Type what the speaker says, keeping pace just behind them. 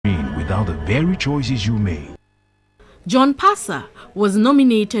about the very choices you made. John Passah was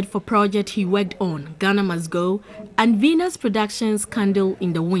nominated for project he worked on, Ghana Must Go, and Venus Productions' Candle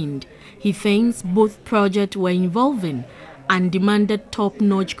in the Wind. He thinks both projects were involving and demanded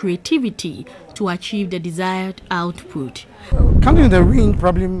top-notch creativity to achieve the desired output. Candle in the Wind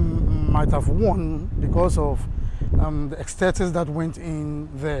probably might have won because of the aesthetics that went in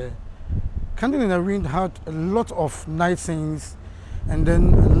there. Candle in the Wind had a lot of night scenes and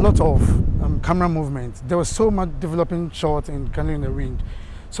then a lot of camera movement. There was so much developing shot in Candle in the Wind.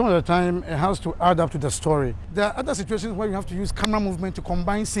 Some of the time it has to add up to the story. There are other situations where you have to use camera movement to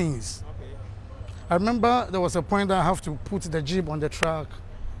combine scenes. Okay. I remember there was a point that I have to put the jeep on the track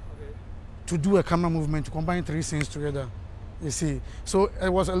to do a camera movement to combine 3 scenes together. You see, so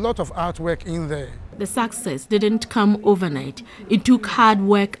there was a lot of artwork in there. The success didn't come overnight. It took hard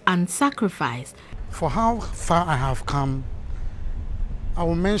work and sacrifice. For how far I have come, I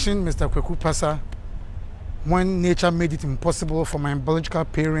will mention Mr. Passah. When nature made it impossible for my biological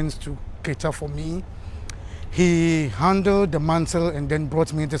parents to cater for me, he handled the mantle and then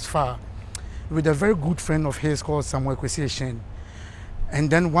brought me this far with a very good friend of his called Samuel Kwesi. And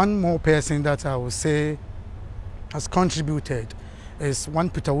then one more person that I will say has contributed is one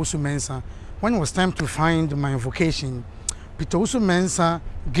Peter Usu-Mensah. When it was time to find my vocation, Peter Usu-Mensah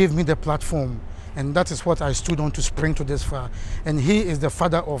gave me the platform, and that is what I stood on to spring to this far. And he is the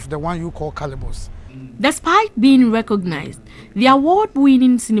father of the one you call Calibus. Despite being recognized, the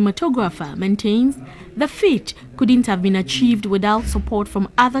award-winning cinematographer maintains the feat couldn't have been achieved without support from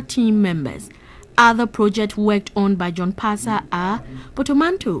other team members. Other projects worked on by John Passah are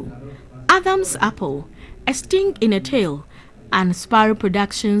Potomanto, Adam's Apple, A Sting in a Tail, and Sparrow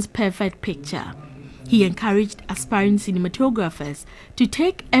Productions' Perfect Picture. He encouraged aspiring cinematographers to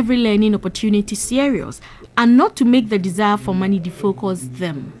take every learning opportunity serious and not to make the desire for money defocus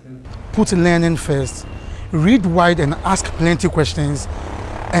them. Put learning first, read wide and ask plenty questions,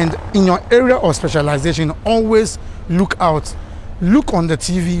 and in your area of specialization, always look out. Look on the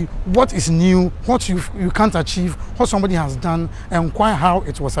TV, what is new, what you can't achieve, what somebody has done, and inquire how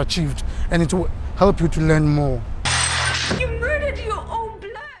it was achieved, and it will help you to learn more. You murdered your own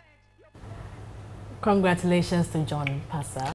blood! Congratulations to John Passah.